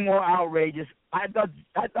 Anything more outrageous, I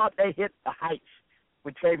thought they hit the heights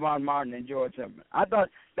with Trayvon Martin and George Zimmerman. I thought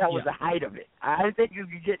that was the height of it. I didn't think you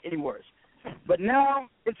could get any worse. But now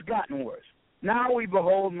it's gotten worse. Now we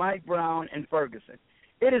behold Mike Brown and Ferguson.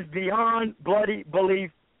 It is beyond bloody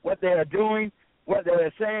belief what they are doing, what they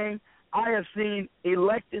are saying. I have seen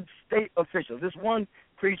elected state officials. This one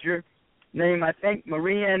creature named, I think,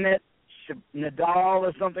 Marie-Annette Nadal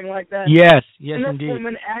or something like that. Yes, and this indeed.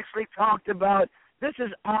 woman actually talked about, this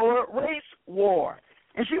is our race war.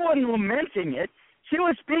 And she wasn't lamenting it. She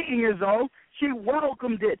was speaking as though she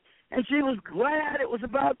welcomed it, and she was glad it was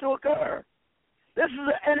about to occur. This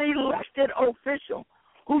is an elected official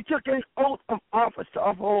who took an oath of office to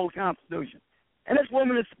uphold the Constitution. And this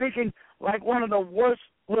woman is speaking like one of the worst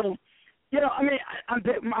little, you know, I mean,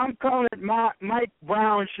 I'm calling it Mike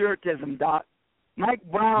Brown shirtism, Doc. Mike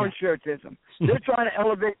Brown shirtism. They're trying to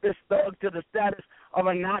elevate this thug to the status of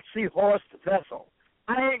a Nazi horse vessel.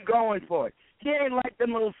 I ain't going for it. He ain't like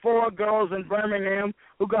them little 4 girls in Birmingham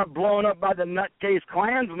who got blown up by the nutcase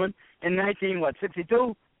Klansmen in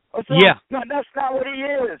 1962 or so. Yeah. No, that's not what he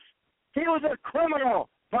is. He was a criminal.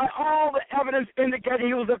 By all the evidence indicating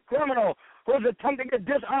he was a criminal who was attempting to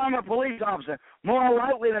disarm a police officer, more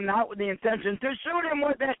likely than not with the intention to shoot him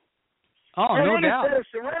with it. Oh, and no then doubt. Instead of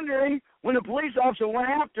surrendering, when the police officer went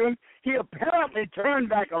after him, he apparently turned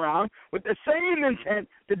back around with the same intent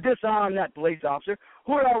to disarm that police officer,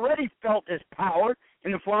 who had already felt his power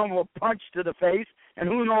in the form of a punch to the face and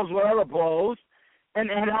who knows what other blows, and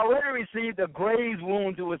had already received a graze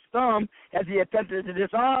wound to his thumb as he attempted to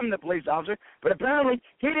disarm the police officer, but apparently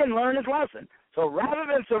he didn't learn his lesson. So rather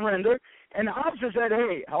than surrender, and the officer said,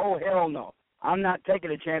 hey, oh, hell no. I'm not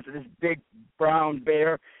taking a chance that this big brown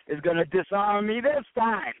bear is going to disarm me this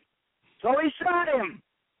time. So he shot him.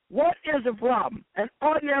 What is the problem? An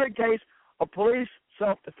ordinary case of police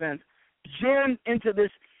self-defense jammed into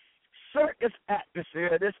this circus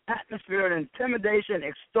atmosphere, this atmosphere of intimidation,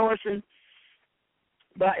 extortion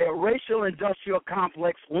by a racial industrial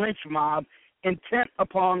complex lynch mob intent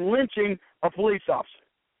upon lynching a police officer.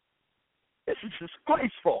 This is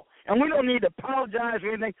disgraceful, and we don't need to apologize or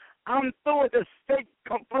anything. I'm through with this fake,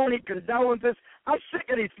 phony condolences. I'm sick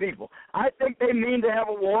of these people. I think they mean to have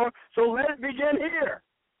a war, so let it begin here.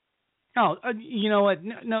 Oh, you know what?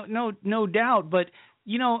 No doubt. But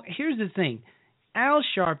you know, here's the thing: Al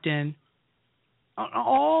Sharpton,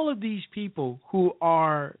 all of these people who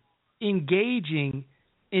are engaging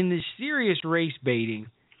in this serious race baiting,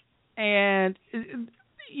 and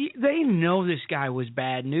they know this guy was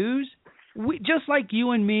bad news. We, just like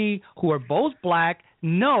you and me, who are both black,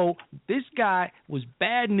 know this guy was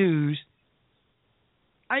bad news.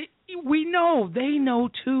 We know. They know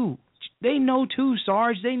too. They know too,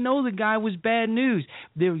 Sarge. They know the guy was bad news.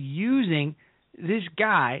 They're using this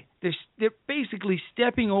guy. They're basically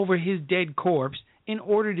stepping over his dead corpse in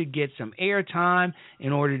order to get some airtime,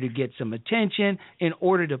 in order to get some attention, in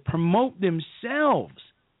order to promote themselves.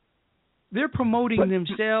 They're promoting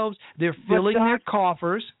themselves. They're filling their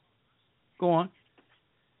coffers. Go on.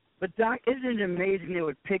 But, Doc, isn't it amazing they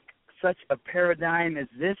would pick such a paradigm as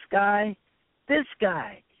this guy? This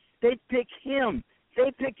guy. They pick him.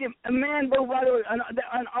 They pick him. A man, by the way,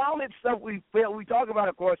 on all that stuff we talk about,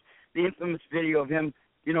 of course, the infamous video of him,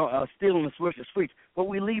 you know, stealing the Swisher Sweets. But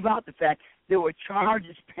we leave out the fact there were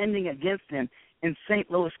charges pending against him in St.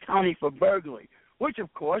 Louis County for burglary, which,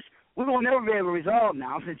 of course, we will never be able to resolve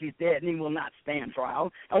now since he's dead and he will not stand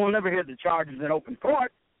trial, and we'll never hear the charges in open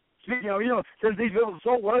court. You know, since these people are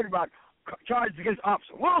so worried about charges against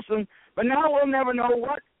Officer Wilson, but now we'll never know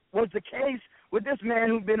what was the case with this man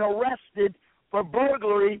who'd been arrested for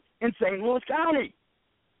burglary in St. Louis County.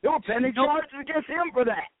 There were pending charges against him for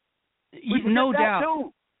that. No doubt.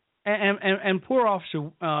 Too. And poor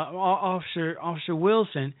Officer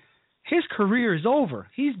Wilson, his career is over.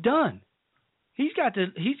 He's done. He's got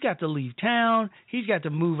to leave town. He's got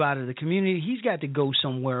to move out of the community. He's got to go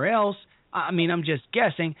somewhere else. I mean, I'm just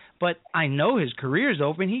guessing, but I know his career's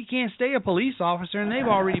open. He can't stay a police officer, and they've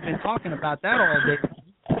already been talking about that all day.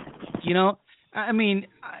 You know, I mean,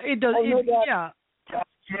 it does. Yeah.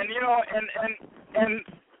 And you know, and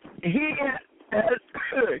he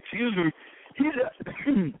excuse me,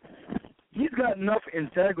 he's got enough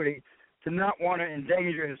integrity to not want to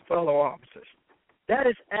endanger his fellow officers. That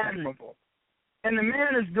is admirable. And the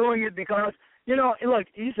man is doing it because, you know, look,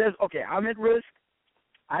 he says, okay, I'm at risk.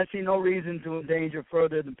 I see no reason to endanger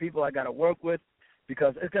further the people I got to work with,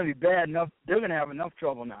 because it's going to be bad enough. They're going to have enough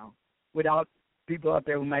trouble now without people out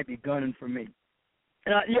there who might be gunning for me.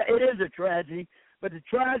 Yeah, it is a tragedy, but the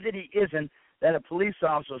tragedy isn't that a police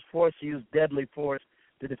officer was forced to use deadly force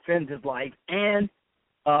to defend his life and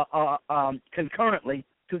concurrently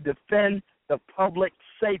to defend the public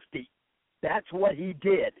safety. That's what he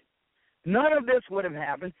did. None of this would have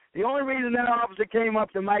happened. The only reason that officer came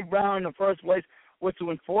up to Mike Brown in the first place was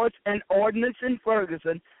to enforce an ordinance in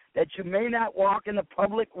Ferguson that you may not walk in the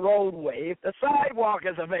public roadway if the sidewalk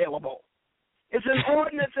is available. It's an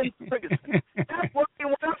ordinance in Ferguson. That's what he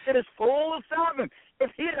went up to this fool to stop him.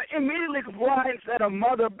 If he had immediately complied instead of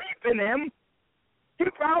mother beeping him, he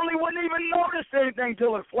probably wouldn't even notice anything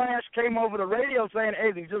till a flash came over the radio saying,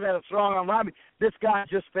 hey, he just had a strong arm robbery. This guy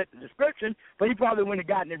just fit the description, but he probably wouldn't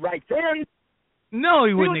have gotten it right then. No,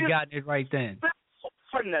 he wouldn't have gotten it right then.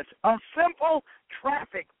 Ordinance, a simple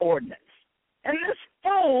traffic ordinance. And this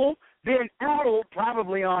fool, being addled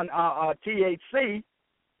probably on THC,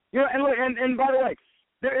 you know, and by the way,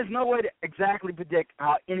 there is no way to exactly predict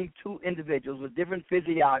how any two individuals with different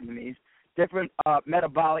physiognomies, different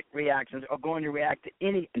metabolic reactions are going to react to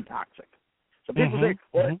any intoxicant. So people say,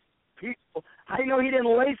 well, people, how do you know he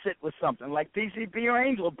didn't lace it with something like PCP or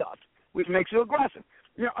angel dust, which makes you aggressive?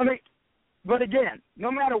 You know, I mean, but again,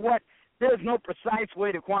 no matter what, there's no precise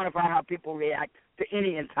way to quantify how people react to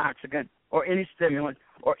any intoxicant or any stimulant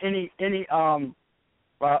or anything of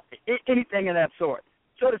that sort.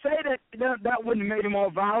 So to say that wouldn't have made him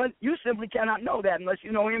more violent, you simply cannot know that unless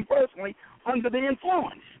you know him personally under the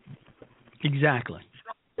influence. Exactly.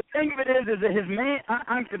 So the thing of it is that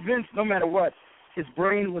I'm convinced no matter what, his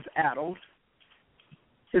brain was addled.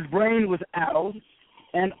 His brain was addled,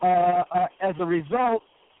 and as a result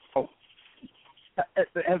of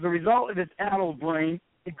his addled brain,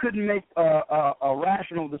 he couldn't make a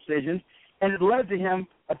rational decision, and it led to him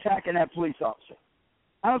attacking that police officer.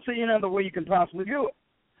 I don't see any other way you can possibly do it.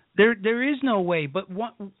 There is no way, but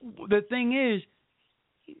the thing is,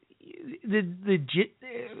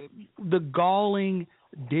 the galling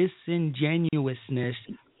disingenuousness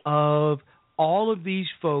of all of these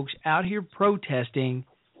folks out here protesting.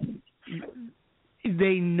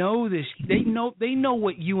 They know this. They know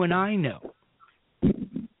what you and I know.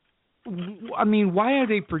 I mean, why are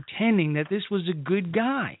they pretending that this was a good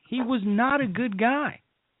guy? He was not a good guy.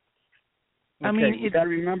 Okay, I mean, you got to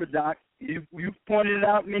remember, Doc. You've pointed it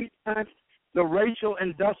out many times. The racial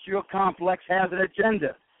industrial complex has an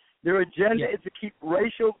agenda. Their agenda is to keep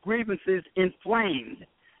racial grievances inflamed.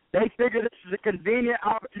 They figure this is a convenient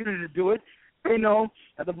opportunity to do it. They know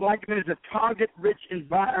that the black community is a target-rich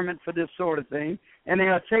environment for this sort of thing, and they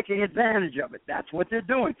are taking advantage of it. That's what they're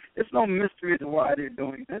doing. There's no mystery as to why they're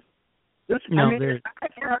doing this. I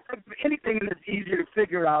cannot think of anything that's easier to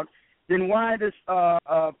figure out than why this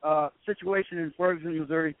situation in Ferguson,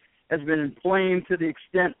 Missouri, has been inflamed to the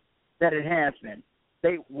extent that it has been.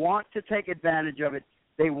 They want to take advantage of it.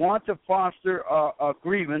 They want to foster a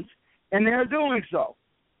grievance, and they're doing so.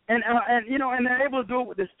 And they're able to do it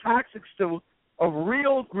with this toxic stew of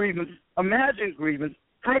real grievance, imagined grievance,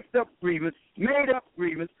 hyped up grievance, made up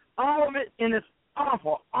grievance, all of it in this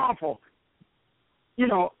awful,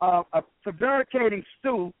 a fabricating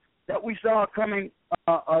stew that we saw coming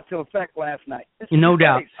to effect last night. No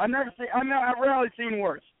doubt. I've rarely seen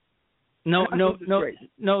worse. No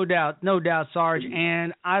doubt, Sarge.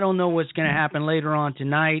 And I don't know what's going to happen later on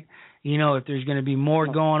tonight. You know, if there's going to be more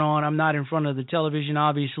going on. I'm not in front of the television,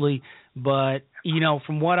 obviously, but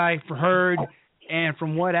from what I've heard and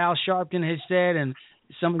from what Al Sharpton has said, and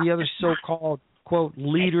some of the other so-called quote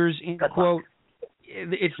leaders end quote,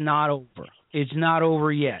 it's not over. It's not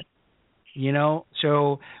over yet.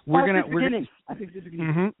 So we're gonna. I think it's the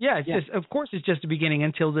beginning. Of course, it's just the beginning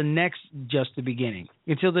until the next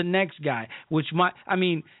guy. When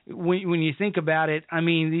you think about it, I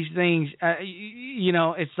mean, these things,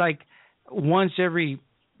 it's like once every,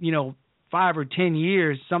 5 or 10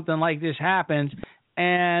 years, something like this happens,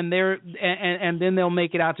 and then they'll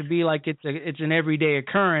make it out to be like it's an everyday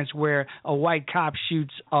occurrence where a white cop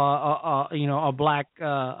shoots a black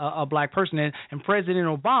person. And President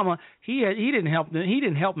Obama, he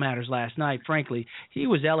didn't help matters last night. Frankly, he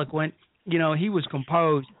was eloquent he was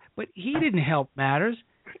composed, but he didn't help matters.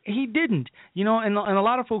 He didn't, and a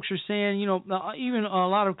lot of folks are saying, even a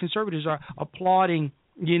lot of conservatives are applauding,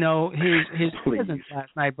 his presence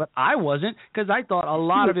last night, but I wasn't, because I thought a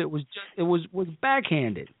lot of it was was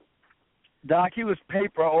backhanded. Doc, he was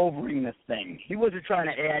paper overing this thing. He wasn't trying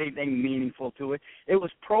to add anything meaningful to it. It was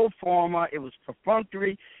pro forma. It was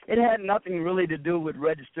perfunctory. It had nothing really to do with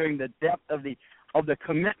registering the depth of the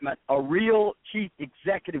commitment a real chief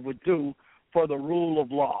executive would do for the rule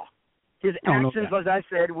of law. His actions, as I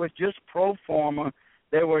said, was just pro forma.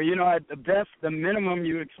 They were, at the best, the minimum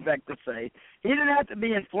you expect to say. He didn't have to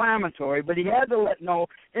be inflammatory, but he had to let know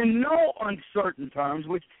in no uncertain terms,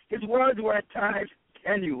 which his words were at times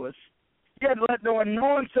tenuous. He had to let know in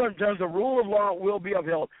no uncertain terms the rule of law will be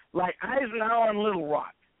upheld, like Eisenhower and Little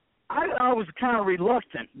Rock. I was kind of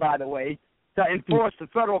reluctant, by the way, to enforce the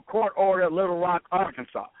federal court order at Little Rock,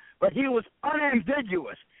 Arkansas. But he was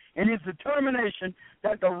unambiguous in his determination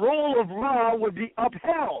that the rule of law would be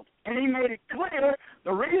upheld. And he made it clear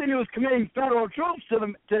the reason he was committing federal troops to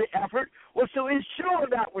the effort was to ensure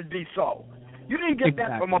that would be so. You didn't get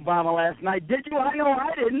that from Obama last night, did you? I know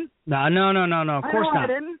I didn't. No. Of course not. I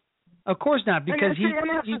didn't. Of course not, because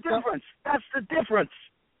that's the difference. That's the difference.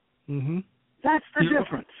 Mm-hmm. That's the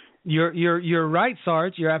difference. You're right,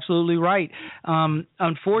 Sarge. You're absolutely right.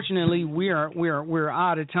 Unfortunately, we're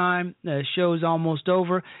out of time. The show's almost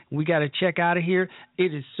over. We got to check out of here.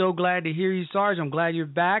 It is so glad to hear you, Sarge. I'm glad you're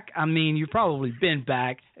back. I mean, you've probably been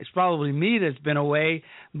back. It's probably me that's been away,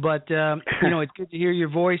 but it's good to hear your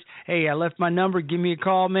voice. Hey, I left my number. Give me a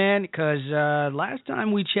call, man, because last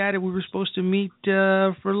time we chatted, we were supposed to meet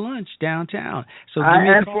for lunch downtown. So give me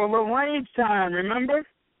a call. For Lorraine's time, remember?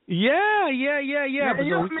 Yeah. You know how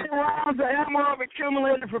many rounds of ammo I've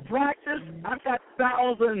accumulated for practice? I've got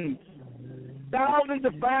thousands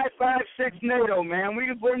of 5.56 NATO, man. We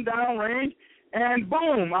can put them down range, and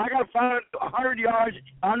boom, I got 100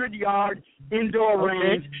 yard indoor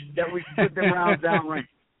range that we can put them rounds down range.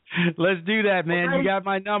 Let's do that, man. Okay. You got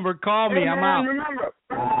my number. Call me. I'm out. Remember,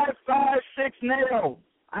 5.56 NATO.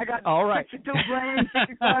 I got 62 range,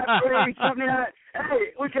 65 range, 79.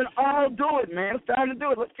 Hey, we can all do it, man. It's time to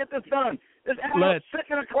do it. Let's get this done. This ammo's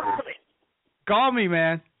sitting in a closet. Call me,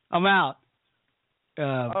 man. I'm out.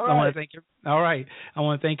 I want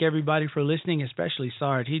to thank everybody for listening, especially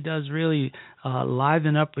Sarge. He does really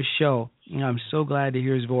liven up a show. I'm so glad to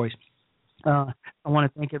hear his voice. I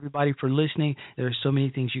want to thank everybody for listening. There are so many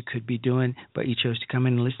things you could be doing, but you chose to come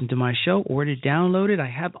in and listen to my show or to download it. I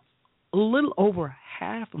have a little over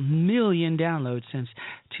 500,000 downloads since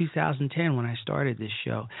 2010 when I started this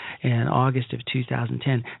show in August of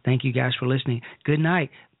 2010. Thank you guys for listening. Good night.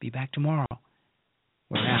 Be back tomorrow.